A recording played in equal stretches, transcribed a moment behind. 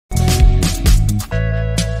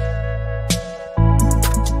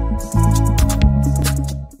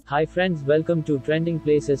Hi friends, welcome to Trending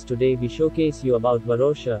Places. Today we showcase you about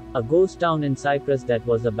Varosha, a ghost town in Cyprus that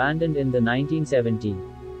was abandoned in the 1970s.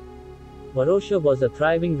 Varosha was a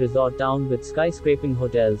thriving resort town with skyscraping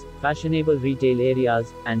hotels, fashionable retail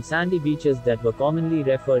areas, and sandy beaches that were commonly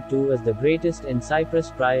referred to as the greatest in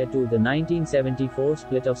Cyprus prior to the 1974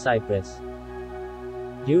 split of Cyprus.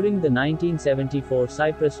 During the 1974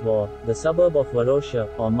 Cyprus War, the suburb of Varosha,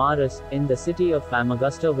 or Maris, in the city of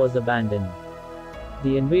Famagusta was abandoned.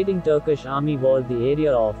 The invading Turkish army walled the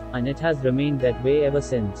area off, and it has remained that way ever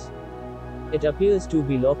since. It appears to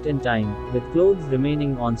be locked in time, with clothes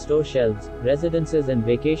remaining on store shelves, residences and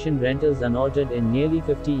vacation rentals unaltered in nearly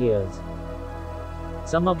 50 years.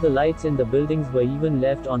 Some of the lights in the buildings were even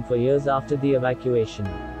left on for years after the evacuation.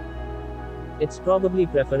 It's probably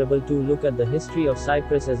preferable to look at the history of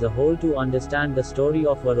Cyprus as a whole to understand the story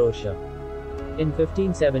of Varosha. In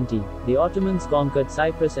 1570, the Ottomans conquered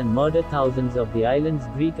Cyprus and murdered thousands of the island's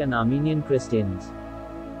Greek and Armenian Christians.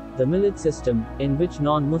 The millet system, in which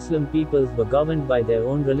non-Muslim peoples were governed by their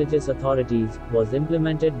own religious authorities, was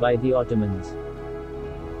implemented by the Ottomans.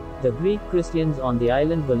 The Greek Christians on the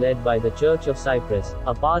island were led by the Church of Cyprus,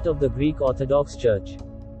 a part of the Greek Orthodox Church.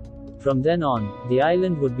 From then on, the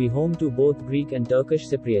island would be home to both Greek and Turkish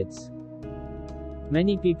Cypriots.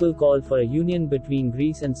 Many people called for a union between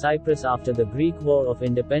Greece and Cyprus after the Greek War of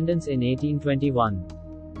Independence in 1821.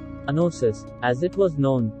 Enosis, as it was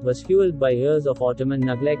known, was fueled by years of Ottoman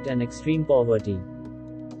neglect and extreme poverty.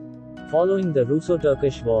 Following the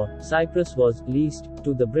Russo-Turkish War, Cyprus was leased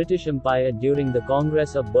to the British Empire during the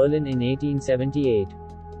Congress of Berlin in 1878.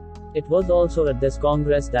 It was also at this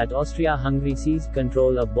Congress that Austria-Hungary seized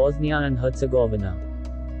control of Bosnia and Herzegovina.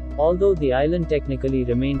 Although the island technically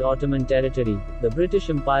remained Ottoman territory, the British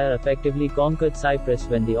Empire effectively conquered Cyprus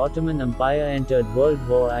when the Ottoman Empire entered World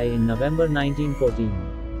War I in November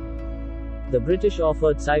 1914. The British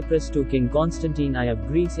offered Cyprus to King Constantine I of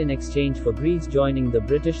Greece in exchange for Greece joining the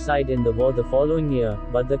British side in the war the following year,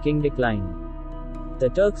 but the king declined. The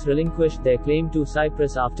Turks relinquished their claim to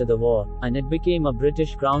Cyprus after the war, and it became a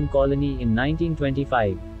British Crown colony in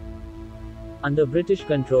 1925. Under British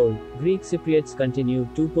control, Greek Cypriots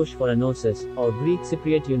continued to push for Enosis, or Greek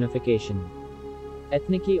Cypriot unification.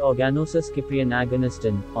 Ethniki Organosis Cyprian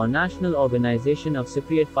Agoniston, or National Organization of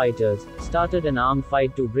Cypriot Fighters, started an armed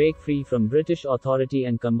fight to break free from British authority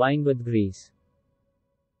and combine with Greece.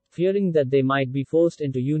 Fearing that they might be forced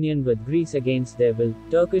into union with Greece against their will,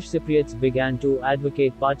 Turkish Cypriots began to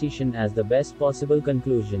advocate partition as the best possible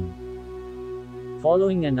conclusion.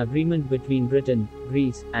 Following an agreement between Britain,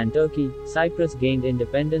 Greece, and Turkey, Cyprus gained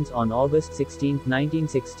independence on August 16,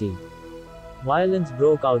 1960. Violence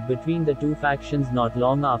broke out between the two factions not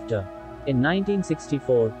long after. In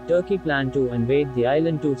 1964, Turkey planned to invade the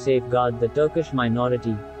island to safeguard the Turkish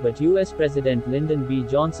minority, but US President Lyndon B.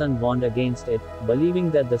 Johnson warned against it,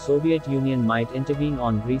 believing that the Soviet Union might intervene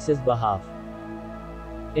on Greece's behalf.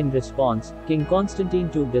 In response, King Constantine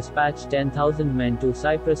II dispatched 10,000 men to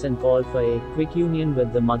Cyprus and called for a quick union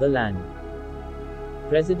with the motherland.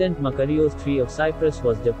 President Makarios III of Cyprus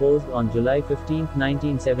was deposed on July 15,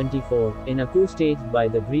 1974, in a coup staged by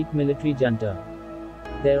the Greek military junta.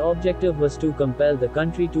 Their objective was to compel the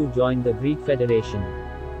country to join the Greek Federation.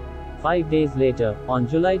 5 days later, on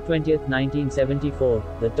July 20, 1974,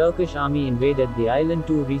 the Turkish army invaded the island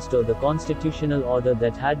to restore the constitutional order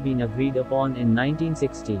that had been agreed upon in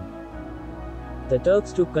 1960. The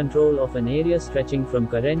Turks took control of an area stretching from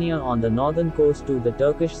Kyrenia on the northern coast to the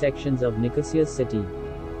Turkish sections of Nicosia's city.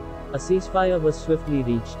 A ceasefire was swiftly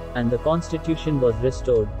reached, and the constitution was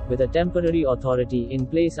restored, with a temporary authority in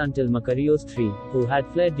place until Makarios III, who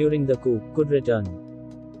had fled during the coup, could return.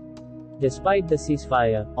 Despite the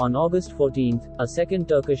ceasefire, on August 14, a second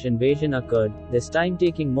Turkish invasion occurred, this time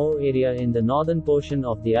taking more area in the northern portion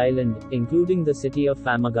of the island, including the city of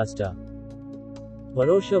Famagusta.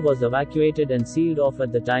 Varosha was evacuated and sealed off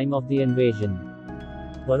at the time of the invasion.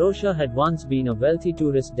 Varosha had once been a wealthy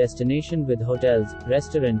tourist destination with hotels,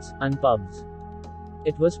 restaurants, and pubs.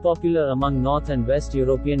 It was popular among North and West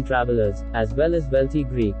European travelers, as well as wealthy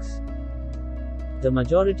Greeks. The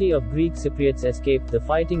majority of Greek Cypriots escaped the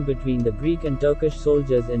fighting between the Greek and Turkish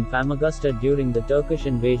soldiers in Famagusta during the Turkish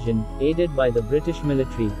invasion, aided by the British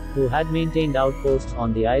military, who had maintained outposts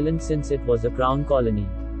on the island since it was a crown colony.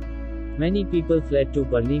 Many people fled to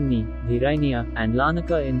Parlimni, Virainia, and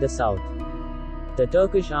Larnaca in the south. The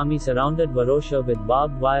Turkish army surrounded Varosha with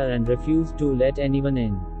barbed wire and refused to let anyone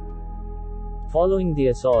in. Following the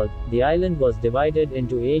assault, the island was divided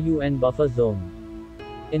into a UN buffer zone.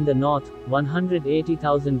 In the north,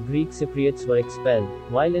 180,000 Greek Cypriots were expelled,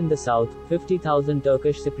 while in the south, 50,000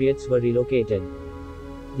 Turkish Cypriots were relocated.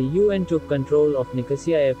 The UN took control of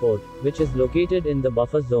Nicosia Airport, which is located in the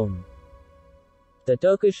buffer zone. The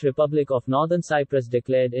Turkish Republic of Northern Cyprus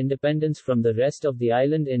declared independence from the rest of the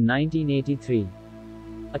island in 1983.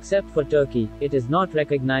 Except for Turkey, it is not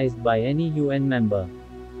recognized by any UN member.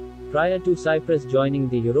 Prior to Cyprus joining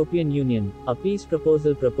the European Union, a peace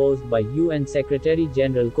proposal proposed by UN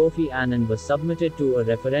Secretary-General Kofi Annan was submitted to a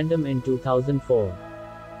referendum in 2004.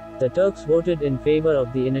 The Turks voted in favor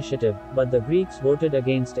of the initiative, but the Greeks voted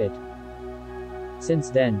against it.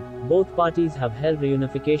 Since then, both parties have held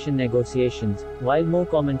reunification negotiations, while more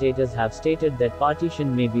commentators have stated that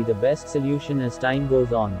partition may be the best solution as time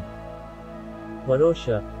goes on.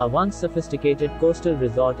 Varosha, a once sophisticated coastal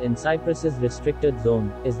resort in Cyprus's restricted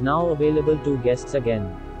zone, is now available to guests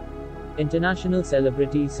again. International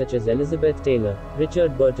celebrities such as Elizabeth Taylor,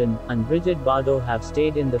 Richard Burton, and Brigitte Bardot have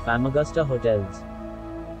stayed in the Famagusta hotels.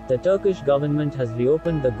 The Turkish government has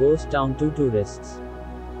reopened the ghost town to tourists.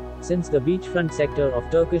 Since the beachfront sector of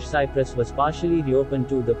Turkish Cyprus was partially reopened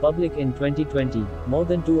to the public in 2020, more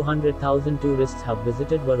than 200,000 tourists have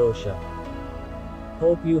visited Varosha.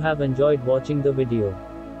 Hope you have enjoyed watching the video.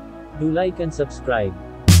 Do like and subscribe.